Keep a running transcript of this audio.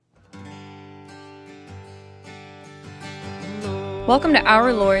Welcome to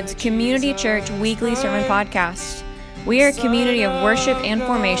Our Lord's Community Church Weekly Sermon Podcast. We are a community of worship and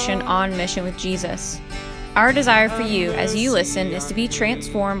formation on mission with Jesus. Our desire for you as you listen is to be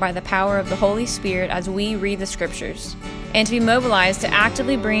transformed by the power of the Holy Spirit as we read the Scriptures, and to be mobilized to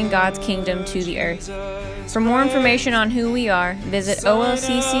actively bring God's kingdom to the earth. For more information on who we are, visit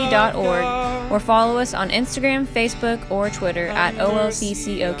olcc.org or follow us on Instagram, Facebook, or Twitter at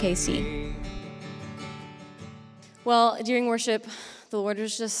OLCCOKC. Well, during worship, the Lord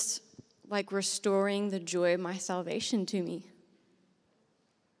was just like restoring the joy of my salvation to me.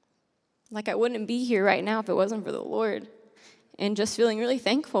 Like I wouldn't be here right now if it wasn't for the Lord, and just feeling really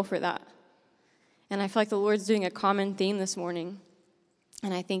thankful for that. And I feel like the Lord's doing a common theme this morning,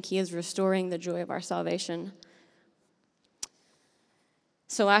 and I think He is restoring the joy of our salvation.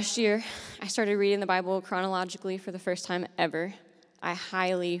 So last year, I started reading the Bible chronologically for the first time ever. I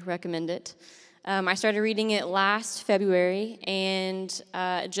highly recommend it. I started reading it last February, and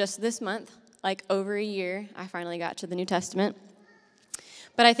just this month, like over a year, I finally got to the New Testament.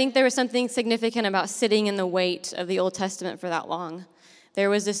 But I think there was something significant about sitting in the weight of the Old Testament for that long.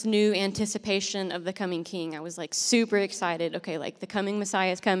 There was this new anticipation of the coming King. I was like super excited. Okay, like the coming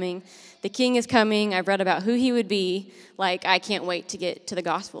Messiah is coming. The King is coming. I've read about who He would be. Like I can't wait to get to the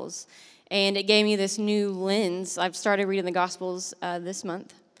Gospels. And it gave me this new lens. I've started reading the Gospels this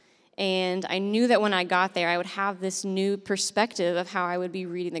month. And I knew that when I got there, I would have this new perspective of how I would be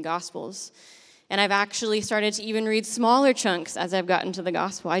reading the Gospels. And I've actually started to even read smaller chunks as I've gotten to the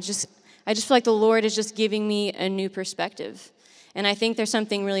Gospel. I just feel like the Lord is just giving me a new perspective. And I think there's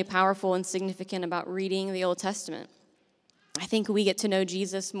something really powerful and significant about reading the Old Testament. I think we get to know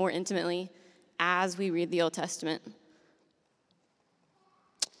Jesus more intimately as we read the Old Testament.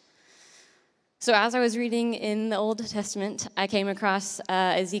 So as I was reading in the Old Testament, I came across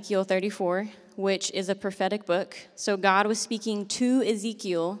Ezekiel 34, which is a prophetic book. So God was speaking to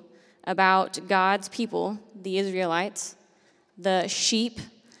Ezekiel about God's people, the Israelites, the sheep,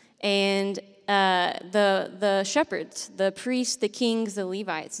 and the shepherds, the priests, the kings, the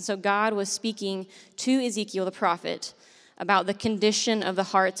Levites. And so God was speaking to Ezekiel, the prophet, about the condition of the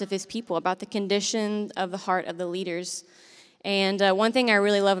hearts of His people, about the condition of the heart of the leaders. And one thing I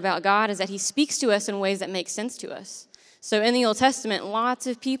really love about God is that He speaks to us in ways that make sense to us. So in the Old Testament, lots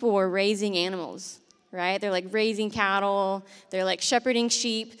of people were raising animals, right? They're like raising cattle. They're like shepherding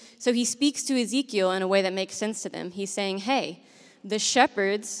sheep. So He speaks to Ezekiel in a way that makes sense to them. He's saying, hey, the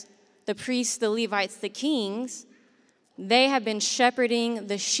shepherds, the priests, the Levites, the kings, they have been shepherding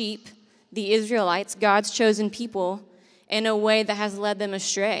the sheep, the Israelites, God's chosen people, in a way that has led them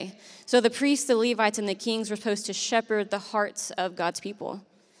astray. So the priests, the Levites, and the kings were supposed to shepherd the hearts of God's people.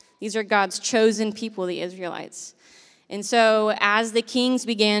 These are God's chosen people, the Israelites. And so as the kings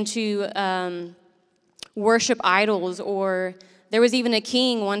began to worship idols, or there was even a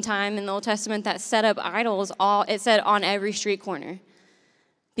king one time in the Old Testament that set up idols, it said on every street corner,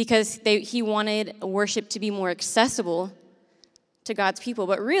 because he wanted worship to be more accessible to God's people.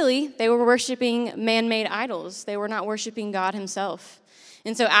 But really, they were worshiping man-made idols. They were not worshiping God Himself.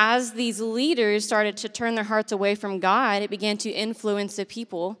 And so as these leaders started to turn their hearts away from God, it began to influence the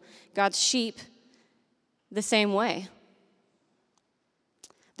people, God's sheep, the same way.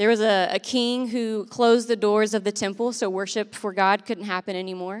 There was a king who closed the doors of the temple, so worship for God couldn't happen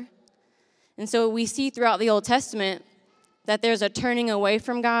anymore. And so we see throughout the Old Testament that there's a turning away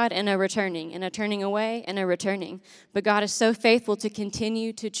from God and a returning, and a turning away and a returning. But God is so faithful to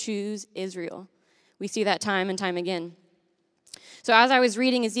continue to choose Israel. We see that time and time again. So as I was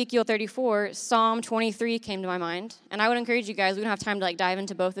reading Ezekiel 34, Psalm 23 came to my mind. And I would encourage you guys, we don't have time to dive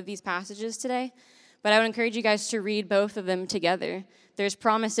into both of these passages today, but I would encourage you guys to read both of them together. There's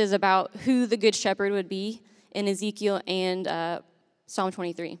promises about who the good shepherd would be in Ezekiel and Psalm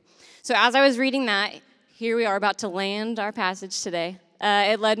 23. So as I was reading that, here we are about to land our passage today.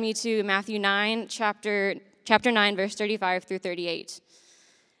 It led me to Matthew 9, chapter 9, verse 35 through 38.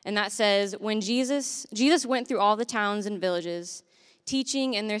 And that says, when Jesus went through all the towns and villages,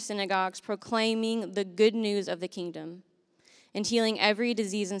 teaching in their synagogues, proclaiming the good news of the kingdom, and healing every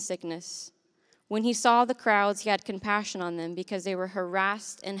disease and sickness. When He saw the crowds, He had compassion on them because they were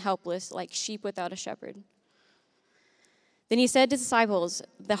harassed and helpless like sheep without a shepherd. Then He said to His disciples,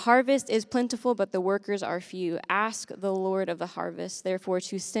 the harvest is plentiful, but the workers are few. Ask the Lord of the harvest, therefore,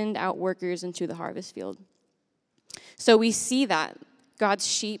 to send out workers into the harvest field. So we see that God's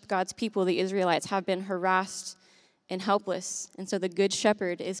sheep, God's people, the Israelites, have been harassed and helpless. And so the good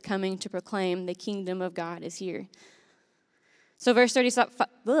shepherd is coming to proclaim the kingdom of God is here. So verse 35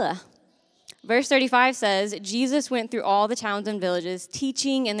 says, Jesus went through all the towns and villages,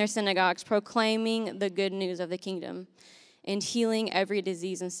 teaching in their synagogues, proclaiming the good news of the kingdom, and healing every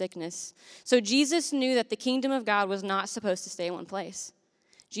disease and sickness. So Jesus knew that the kingdom of God was not supposed to stay in one place.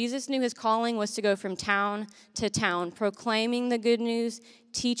 Jesus knew his calling was to go from town to town, proclaiming the good news,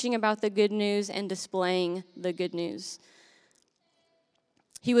 teaching about the good news, and displaying the good news.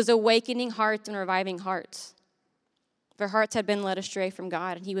 He was awakening hearts and reviving hearts. Their hearts had been led astray from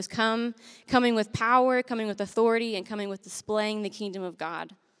God, and he was coming with power, coming with authority, and coming with displaying the kingdom of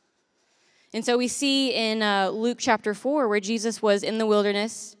God. And so we see in Luke chapter 4 where Jesus was in the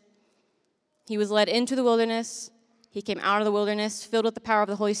wilderness. He was led into the wilderness. He came out of the wilderness filled with the power of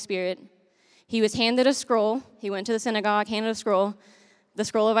the Holy Spirit. He was handed a scroll. He went to the synagogue, handed a scroll, the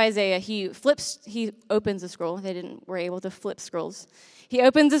scroll of Isaiah. He opens the scroll. They were able to flip scrolls. He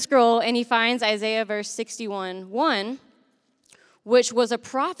opens the scroll, and he finds Isaiah verse 61:1, which was a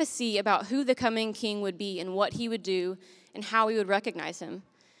prophecy about who the coming king would be and what he would do and how we would recognize him.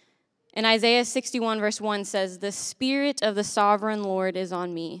 And Isaiah 61 verse 1 says, "The Spirit of the sovereign Lord is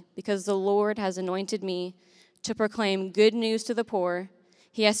on me, because the Lord has anointed me to proclaim good news to the poor.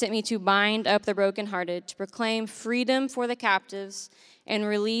 He has sent me to bind up the brokenhearted, to proclaim freedom for the captives, and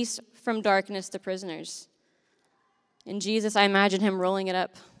release from darkness the prisoners." And Jesus, I imagine him rolling it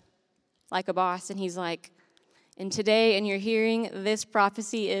up like a boss, and he's like, "And today in your hearing, this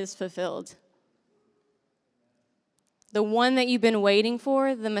prophecy is fulfilled." The one that you've been waiting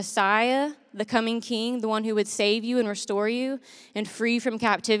for, the Messiah, the coming King, the one who would save you and restore you and free from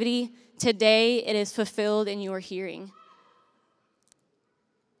captivity, today it is fulfilled in your hearing.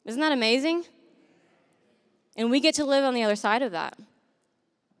 Isn't that amazing? And we get to live on the other side of that.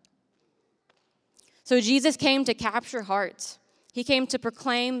 So Jesus came to capture hearts. He came to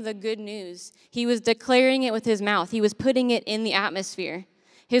proclaim the good news. He was declaring it with his mouth. He was putting it in the atmosphere.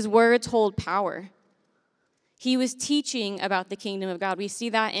 His words hold power. He was teaching about the kingdom of God. We see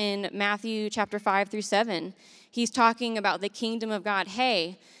that in Matthew chapter 5 through 7. He's talking about the kingdom of God.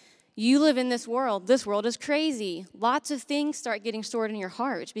 Hey, you live in this world. This world is crazy. Lots of things start getting stored in your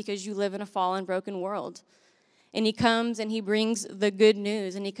heart because you live in a fallen, broken world. And he comes and he brings the good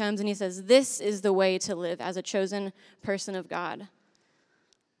news. And he comes and he says, this is the way to live as a chosen person of God.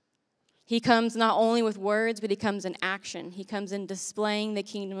 He comes not only with words, but he comes in action. He comes in displaying the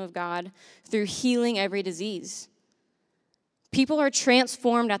kingdom of God through healing every disease. People are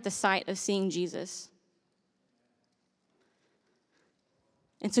transformed at the sight of seeing Jesus.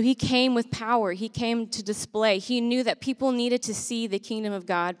 And so he came with power. He came to display. He knew that people needed to see the kingdom of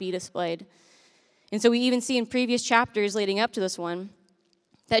God be displayed. And so we even see in previous chapters leading up to this one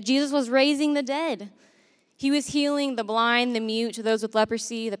that Jesus was raising the dead. He was healing the blind, the mute, those with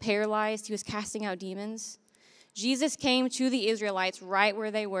leprosy, the paralyzed. He was casting out demons. Jesus came to the Israelites right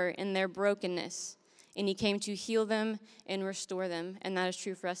where they were in their brokenness, and he came to heal them and restore them, and that is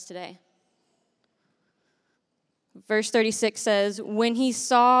true for us today. Verse 36 says, "When he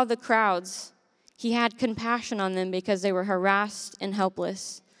saw the crowds, he had compassion on them because they were harassed and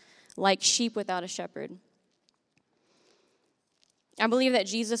helpless, like sheep without a shepherd." I believe that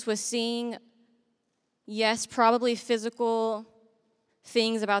Jesus was seeing, yes, probably physical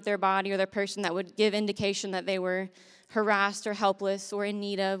things about their body or their person that would give indication that they were harassed or helpless or in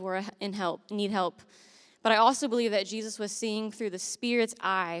need of or need help. But I also believe that Jesus was seeing through the Spirit's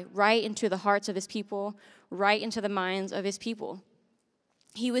eye right into the hearts of his people, right into the minds of his people.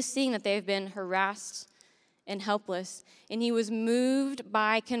 He was seeing that they've been harassed and helpless, and he was moved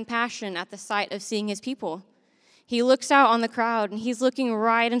by compassion at the sight of seeing his people. He looks out on the crowd, and he's looking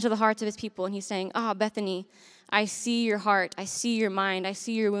right into the hearts of his people, and he's saying, Bethany, I see your heart. I see your mind. I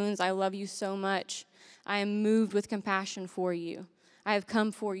see your wounds. I love you so much. I am moved with compassion for you. I have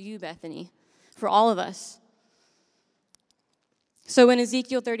come for you, Bethany, for all of us. So in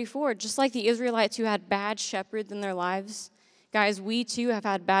Ezekiel 34, just like the Israelites who had bad shepherds in their lives, guys, we too have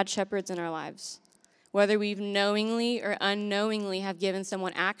had bad shepherds in our lives. Whether we've knowingly or unknowingly have given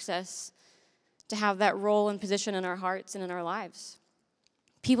someone access to have that role and position in our hearts and in our lives.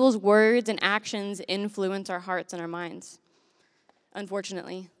 People's words and actions influence our hearts and our minds,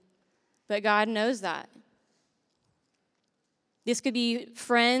 unfortunately. But God knows that. This could be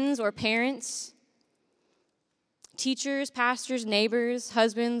friends or parents, teachers, pastors, neighbors,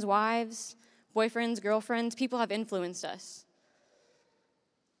 husbands, wives, boyfriends, girlfriends. People have influenced us.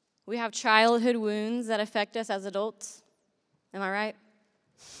 We have childhood wounds that affect us as adults. Am I right?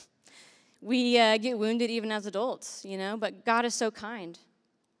 We get wounded even as adults, but God is so kind.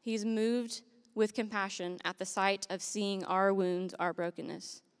 He's moved with compassion at the sight of seeing our wounds, our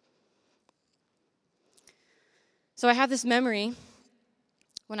brokenness. So I have this memory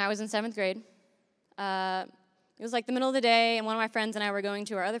when I was in 7th grade. It It was like the middle of the day, and one of my friends and I were going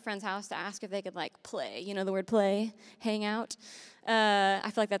to our other friend's house to ask if they could, like, play. You know the word play? Hang out. I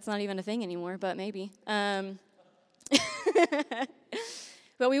feel like that's not even a thing anymore, but maybe. But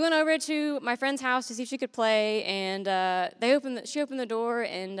we went over to my friend's house to see if she could play, and she opened the door,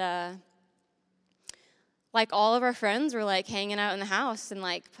 and like all of our friends were like hanging out in the house and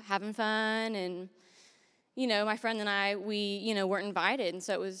like having fun, and my friend and I, we weren't invited, and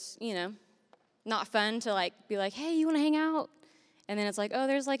so it was not fun to like be like, hey, you want to hang out? And then it's like, oh,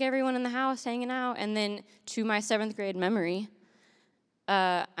 there's like everyone in the house hanging out, and then to my 7th grade memory,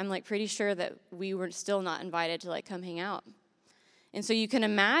 I'm like pretty sure that we were still not invited to like come hang out. And so you can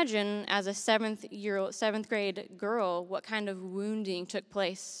imagine as a 7th grade girl what kind of wounding took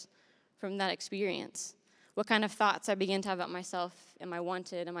place from that experience. What kind of thoughts I began to have about myself. Am I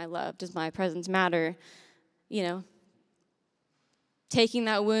wanted? Am I loved? Does my presence matter? Taking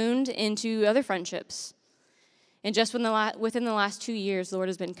that wound into other friendships. And just within the last 2 years, the Lord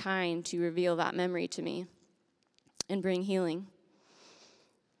has been kind to reveal that memory to me and bring healing.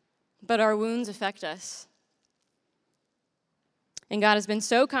 But our wounds affect us. And God has been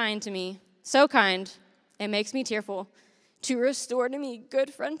so kind to me, so kind, it makes me tearful, to restore to me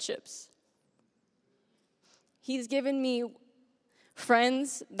good friendships. He's given me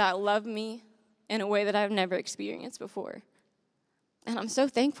friends that love me in a way that I've never experienced before. And I'm so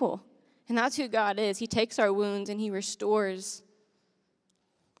thankful. And that's who God is. He takes our wounds and he restores.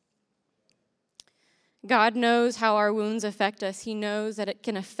 God knows how our wounds affect us. He knows that it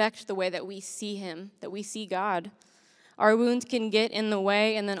can affect the way that we see him, that we see God. Our wounds can get in the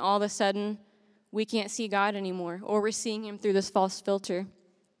way, and then all of a sudden, we can't see God anymore, or we're seeing him through this false filter.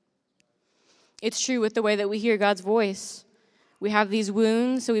 It's true with the way that we hear God's voice. We have these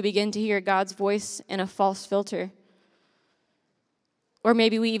wounds, so we begin to hear God's voice in a false filter. Or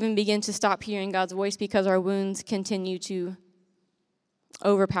maybe we even begin to stop hearing God's voice because our wounds continue to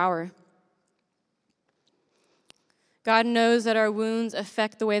overpower. God knows that our wounds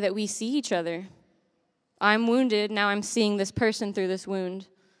affect the way that we see each other. I'm wounded, now I'm seeing this person through this wound.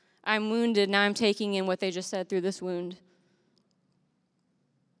 I'm wounded, now I'm taking in what they just said through this wound.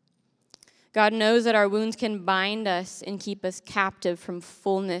 God knows that our wounds can bind us and keep us captive from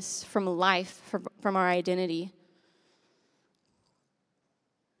fullness, from life, from our identity.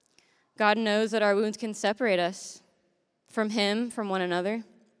 God knows that our wounds can separate us from him, from one another.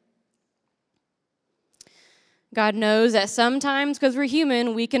 God knows that sometimes, because we're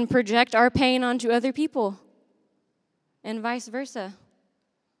human, we can project our pain onto other people, and vice versa.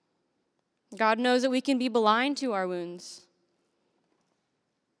 God knows that we can be blind to our wounds.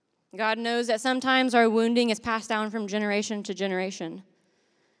 God knows that sometimes our wounding is passed down from generation to generation.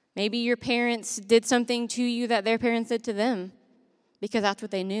 Maybe your parents did something to you that their parents did to them because that's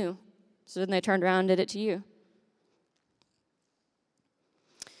what they knew. So then they turned around and did it to you.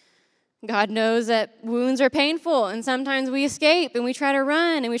 God knows that wounds are painful, and sometimes we escape, and we try to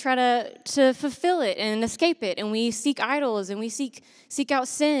run, and we try to fulfill it and escape it, and we seek idols, and we seek out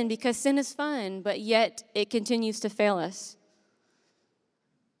sin because sin is fun, but yet it continues to fail us.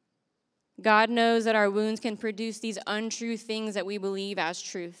 God knows that our wounds can produce these untrue things that we believe as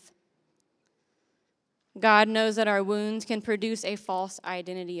truth. God knows that our wounds can produce a false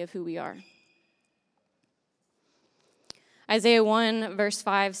identity of who we are. Isaiah 1 verse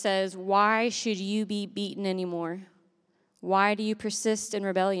 5 says, "Why should you be beaten anymore? Why do you persist in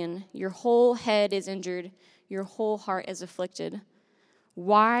rebellion? Your whole head is injured. Your whole heart is afflicted.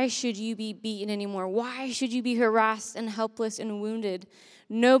 Why should you be beaten anymore? Why should you be harassed and helpless and wounded?"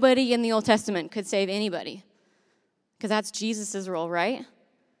 Nobody in the Old Testament could save anybody because that's Jesus' role, right?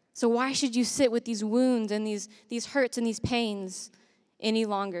 So why should you sit with these wounds and these hurts and these pains any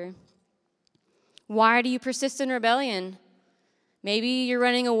longer? Why do you persist in rebellion? Maybe you're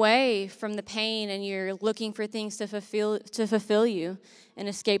running away from the pain and you're looking for things to fulfill you and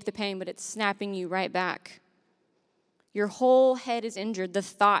escape the pain, but it's snapping you right back. Your whole head is injured, the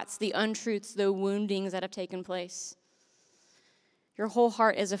thoughts, the untruths, the woundings that have taken place. Your whole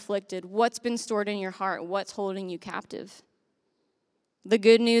heart is afflicted. What's been stored in your heart? What's holding you captive? The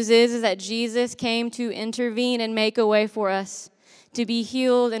good news is that Jesus came to intervene and make a way for us to be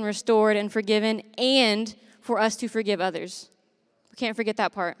healed and restored and forgiven, and for us to forgive others. We can't forget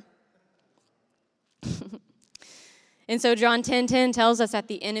that part. And so John 10:10 tells us that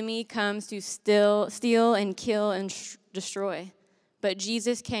the enemy comes to steal and kill and destroy. But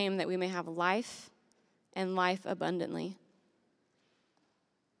Jesus came that we may have life and life abundantly.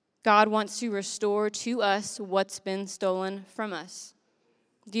 God wants to restore to us what's been stolen from us.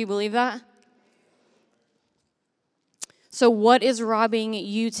 Do you believe that? So what is robbing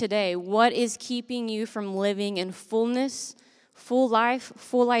you today? What is keeping you from living in fullness, full life,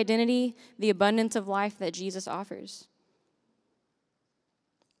 full identity, the abundance of life that Jesus offers?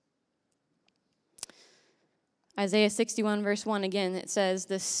 Isaiah 61, verse 1, again, it says,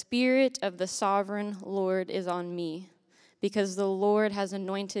 "The Spirit of the sovereign Lord is on me, because the Lord has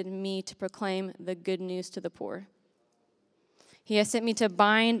anointed me to proclaim the good news to the poor. He has sent me to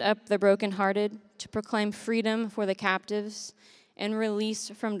bind up the brokenhearted, to proclaim freedom for the captives, and release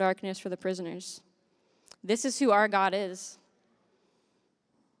from darkness for the prisoners." This is who our God is.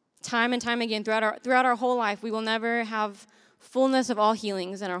 Time and time again, throughout our whole life, we will never have fullness of all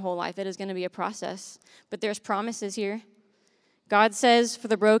healings in our whole life. It is going to be a process. But there's promises here. God says, for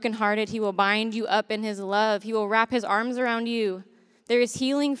the brokenhearted, he will bind you up in his love. He will wrap his arms around you. There is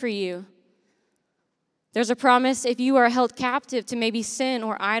healing for you. There's a promise if you are held captive to maybe sin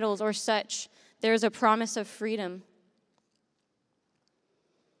or idols or such, there's a promise of freedom.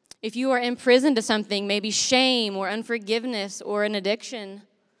 If you are imprisoned to something, maybe shame or unforgiveness or an addiction,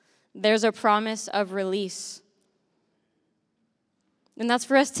 there's a promise of release. And that's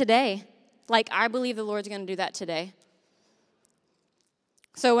for us today. Like, I believe the Lord's going to do that today.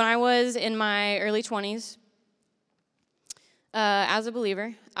 So when I was in my early 20s, as a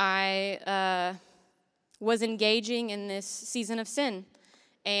believer, I was engaging in this season of sin.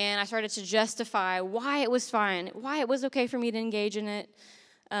 And I started to justify why it was fine, why it was okay for me to engage in it.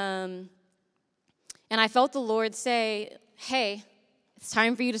 And I felt the Lord say, hey, it's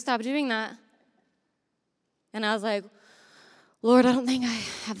time for you to stop doing that. And I was like, Lord, I don't think I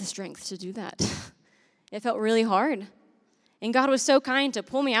have the strength to do that. It felt really hard. And God was so kind to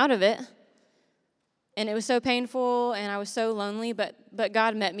pull me out of it. And it was so painful, and I was so lonely, but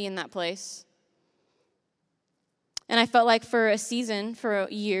God met me in that place. And I felt like for a season, for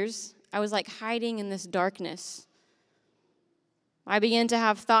years, I was like hiding in this darkness. I began to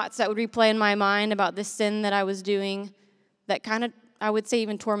have thoughts that would replay in my mind about this sin that I was doing that kind of, I would say,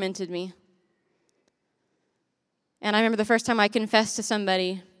 even tormented me. And I remember the first time I confessed to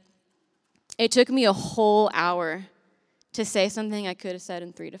somebody, it took me a whole hour to say something I could have said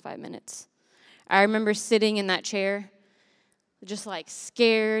in 3 to 5 minutes. I remember sitting in that chair, just like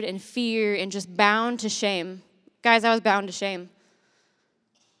scared and fear and just bound to shame. Guys, I was bound to shame.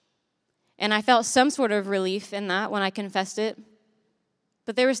 And I felt some sort of relief in that when I confessed it.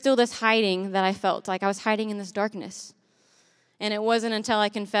 But there was still this hiding that I felt, like I was hiding in this darkness. And it wasn't until I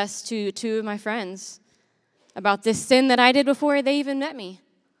confessed to 2 of my friends about this sin that I did before they even met me.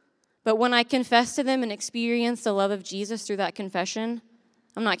 But when I confessed to them and experienced the love of Jesus through that confession,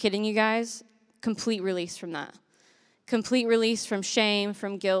 I'm not kidding you guys, complete release from that. Complete release from shame,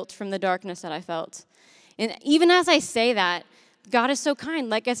 from guilt, from the darkness that I felt. And even as I say that, God is so kind,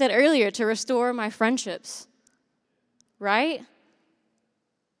 like I said earlier, to restore my friendships. Right?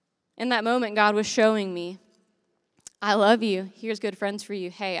 In that moment, God was showing me, I love you. Here's good friends for you.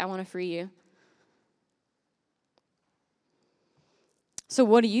 Hey, I want to free you. So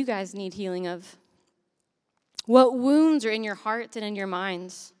what do you guys need healing of? What wounds are in your hearts and in your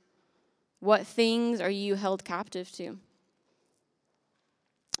minds? What things are you held captive to?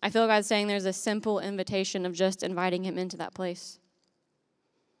 I feel God saying there's a simple invitation of just inviting him into that place.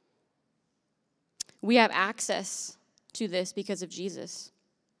 We have access to this because of Jesus.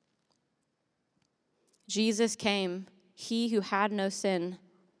 Jesus came, he who had no sin,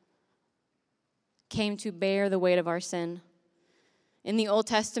 came to bear the weight of our sin. In the Old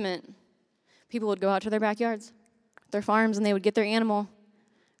Testament, people would go out to their backyards, their farms, and they would get their animal,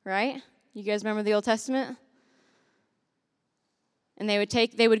 right? You guys remember the Old Testament? And they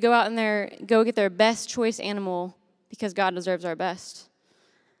would go out and go get their best choice animal because God deserves our best.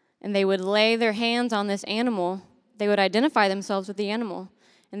 And they would lay their hands on this animal. They would identify themselves with the animal.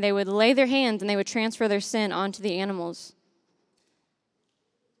 And they would lay their hands and they would transfer their sin onto the animals.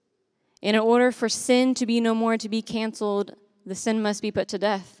 In order for sin to be no more, to be canceled, the sin must be put to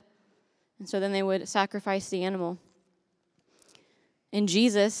death. And so then they would sacrifice the animal. And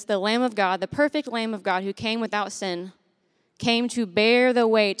Jesus, the Lamb of God, the perfect Lamb of God who came without sin, came to bear the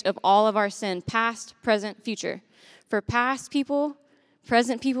weight of all of our sin, past, present, future. For past people,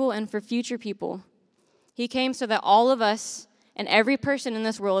 present people, and for future people. He came so that all of us and every person in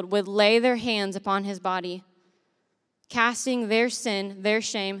this world would lay their hands upon his body, casting their sin, their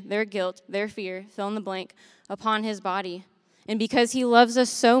shame, their guilt, their fear, fill in the blank, upon his body. And because he loves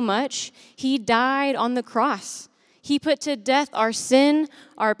us so much, he died on the cross. He put to death our sin,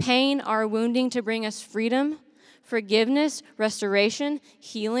 our pain, our wounding to bring us freedom, forgiveness, restoration,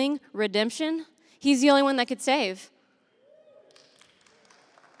 healing, redemption. He's the only one that could save.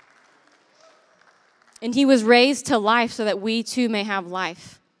 And he was raised to life so that we too may have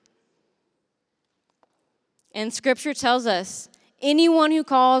life. And Scripture tells us, anyone who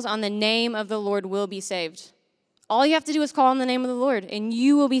calls on the name of the Lord will be saved. All you have to do is call on the name of the Lord, and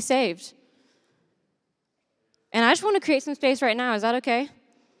you will be saved. And I just want to create some space right now. Is that okay?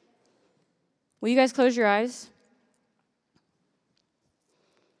 Will you guys close your eyes?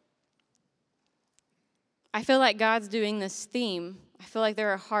 I feel like God's doing this theme. I feel like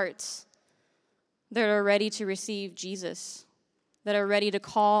there are hearts that are ready to receive Jesus, that are ready to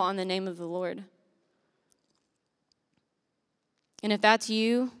call on the name of the Lord. And if that's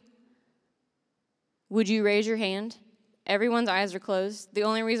you, would you raise your hand? Everyone's eyes are closed. The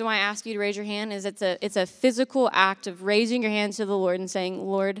only reason why I ask you to raise your hand is it's a physical act of raising your hand to the Lord and saying,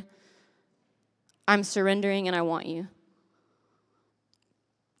 Lord, I'm surrendering and I want you.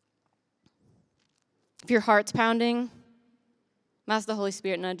 If your heart's pounding, that's the Holy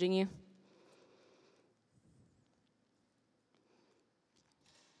Spirit nudging you.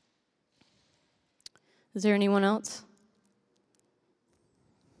 Is there anyone else?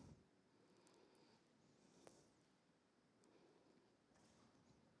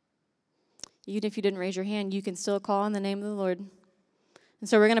 Even if you didn't raise your hand, you can still call on the name of the Lord. And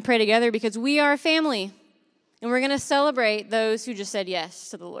so we're going to pray together because we are a family. And we're going to celebrate those who just said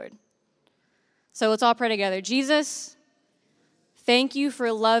yes to the Lord. So let's all pray together. Jesus, thank you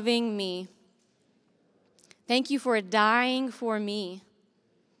for loving me. Thank you for dying for me.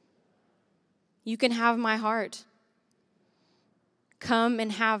 You can have my heart. Come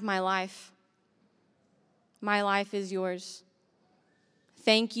and have my life. My life is yours.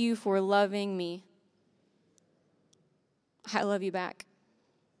 Thank you for loving me. I love you back.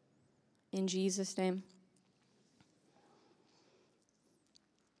 In Jesus' name.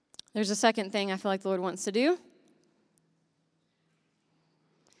 There's a second thing I feel like the Lord wants to do.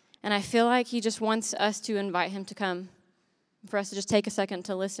 And I feel like he just wants us to invite him to come. For us to just take a second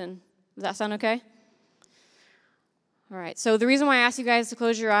to listen. Does that sound okay? All right. So the reason why I ask you guys to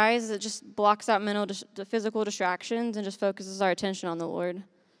close your eyes is it just blocks out the physical distractions and just focuses our attention on the Lord.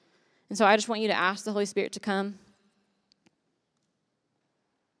 And so I just want you to ask the Holy Spirit to come.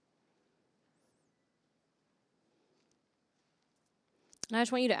 And I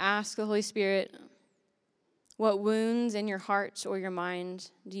just want you to ask the Holy Spirit, what wounds in your heart or your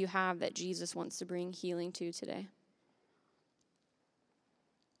mind do you have that Jesus wants to bring healing to today?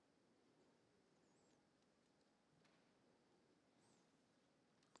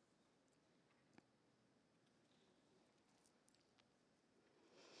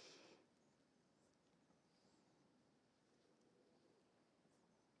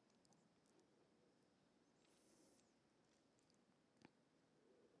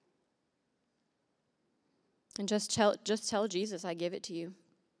 And just tell Jesus, I give it to you.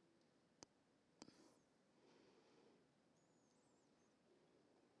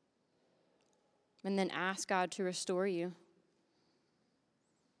 And then ask God to restore you.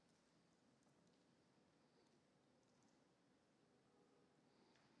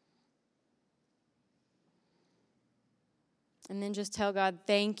 And then just tell God,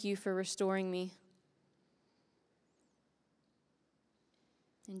 thank you for restoring me.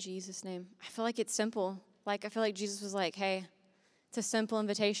 In Jesus' name. I feel like it's simple. I feel like Jesus was like, hey, it's a simple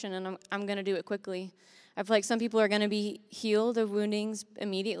invitation, and I'm going to do it quickly. I feel like some people are going to be healed of woundings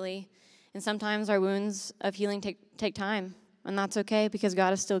immediately, and sometimes our wounds of healing take time, and that's okay because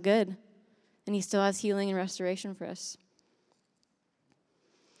God is still good, and he still has healing and restoration for us.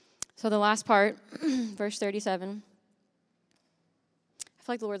 So the last part, verse 37, I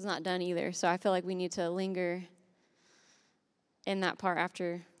feel like the Lord's not done either, so I feel like we need to linger in that part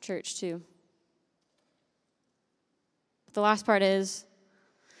after church too. The last part is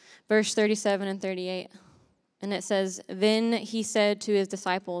verse 37 and 38. And it says, then he said to his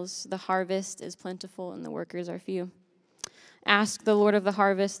disciples, the harvest is plentiful and the workers are few. Ask the Lord of the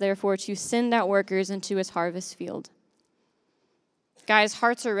harvest, therefore, to send out workers into his harvest field. Guys,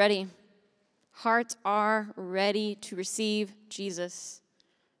 hearts are ready. Hearts are ready to receive Jesus.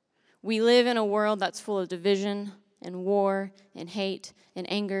 We live in a world that's full of division and war and hate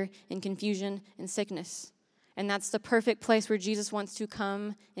and anger and confusion and sickness. And that's the perfect place where Jesus wants to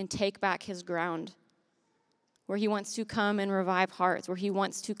come and take back his ground, where he wants to come and revive hearts, where he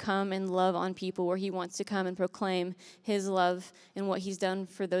wants to come and love on people, where he wants to come and proclaim his love and what he's done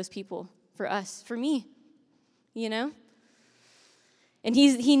for those people, for us, for me, you know? And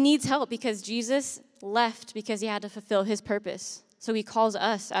he needs help because Jesus left because he had to fulfill his purpose. So he calls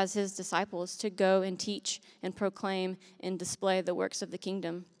us as his disciples to go and teach and proclaim and display the works of the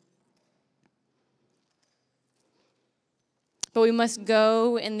kingdom. But we must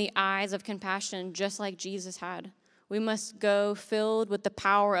go in the eyes of compassion just like Jesus had. We must go filled with the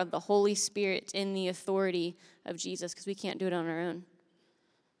power of the Holy Spirit in the authority of Jesus, because we can't do it on our own.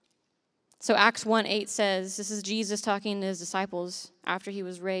 So Acts 1:8 says, this is Jesus talking to his disciples after he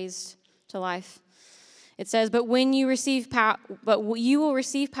was raised to life. It says, but you will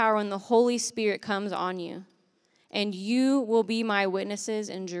receive power when the Holy Spirit comes on you, and you will be my witnesses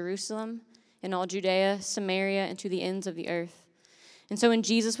in Jerusalem, in all Judea, Samaria, and to the ends of the earth. And so when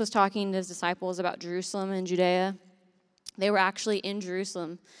Jesus was talking to his disciples about Jerusalem and Judea, they were actually in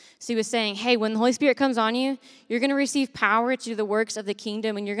Jerusalem. So he was saying, hey, when the Holy Spirit comes on you, you're going to receive power to do the works of the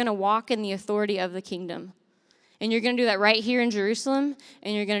kingdom, and you're going to walk in the authority of the kingdom. And you're going to do that right here in Jerusalem,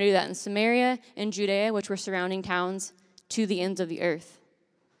 and you're going to do that in Samaria and Judea, which were surrounding towns, to the ends of the earth.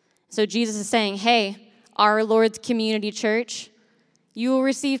 So Jesus is saying, hey, our Lord's Community Church, you will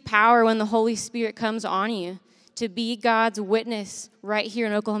receive power when the Holy Spirit comes on you to be God's witness right here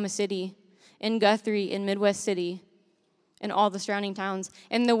in Oklahoma City, in Guthrie, in Midwest City, and all the surrounding towns.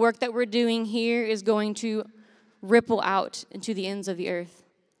 And the work that we're doing here is going to ripple out into the ends of the earth.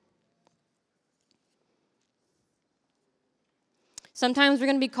 Sometimes we're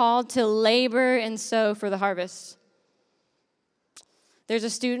going to be called to labor and sow for the harvest. There's a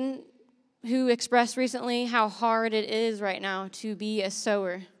student who expressed recently how hard it is right now to be a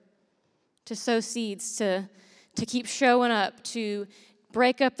sower, to sow seeds, to keep showing up, to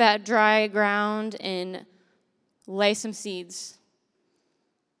break up that dry ground and lay some seeds.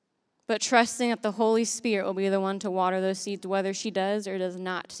 But trusting that the Holy Spirit will be the one to water those seeds, whether she does or does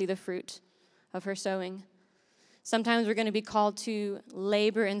not see the fruit of her sowing. Sometimes we're going to be called to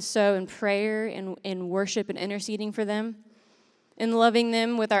labor and sow in prayer and in worship and interceding for them, in loving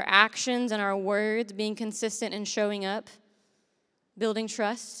them with our actions and our words, being consistent and showing up, building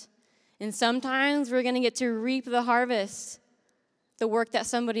trust. And sometimes we're going to get to reap the harvest, the work that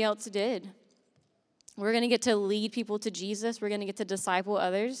somebody else did. We're going to get to lead people to Jesus. We're going to get to disciple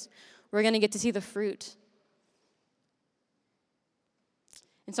others. We're going to get to see the fruit.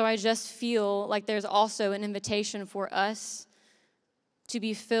 And so I just feel like there's also an invitation for us to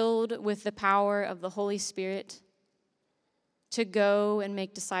be filled with the power of the Holy Spirit, to go and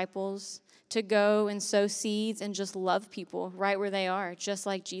make disciples, to go and sow seeds and just love people right where they are, just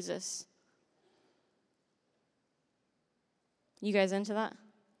like Jesus. You guys into that?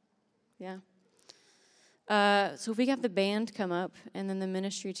 Yeah. So if we have the band come up and then the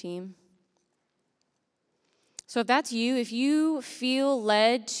ministry team. So if that's you, if you feel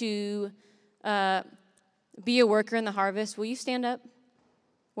led to be a worker in the harvest, will you stand up?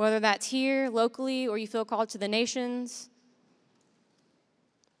 Whether that's here, locally, or you feel called to the nations.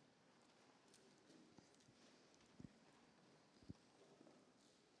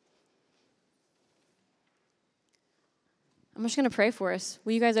 I'm just going to pray for us.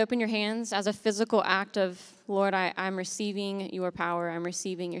 Will you guys open your hands as a physical act of, Lord, I'm receiving your power. I'm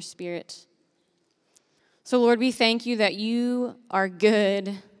receiving your spirit. So, Lord, we thank you that you are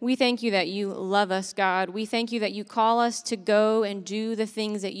good. We thank you that you love us, God. We thank you that you call us to go and do the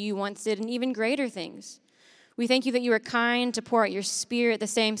things that you once did and even greater things. We thank you that you are kind to pour out your spirit, the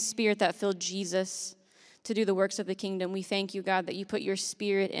same spirit that filled Jesus to do the works of the kingdom. We thank you, God, that you put your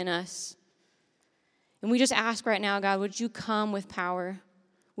spirit in us. And we just ask right now, God, would you come with power?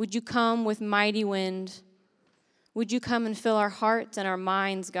 Would you come with mighty wind? Would you come and fill our hearts and our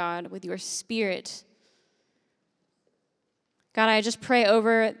minds, God, with your spirit? God, I just pray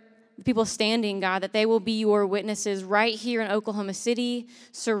over the people standing, God, that they will be your witnesses right here in Oklahoma City,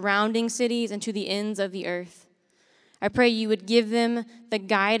 surrounding cities, and to the ends of the earth. I pray you would give them the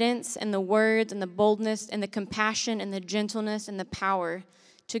guidance and the words and the boldness and the compassion and the gentleness and the power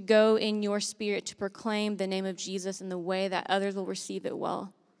to go in your spirit to proclaim the name of Jesus in the way that others will receive it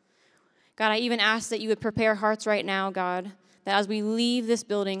well. God, I even ask that you would prepare hearts right now, God, that as we leave this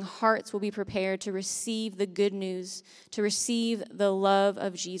building, hearts will be prepared to receive the good news, to receive the love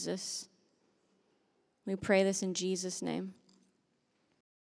of Jesus. We pray this in Jesus' name.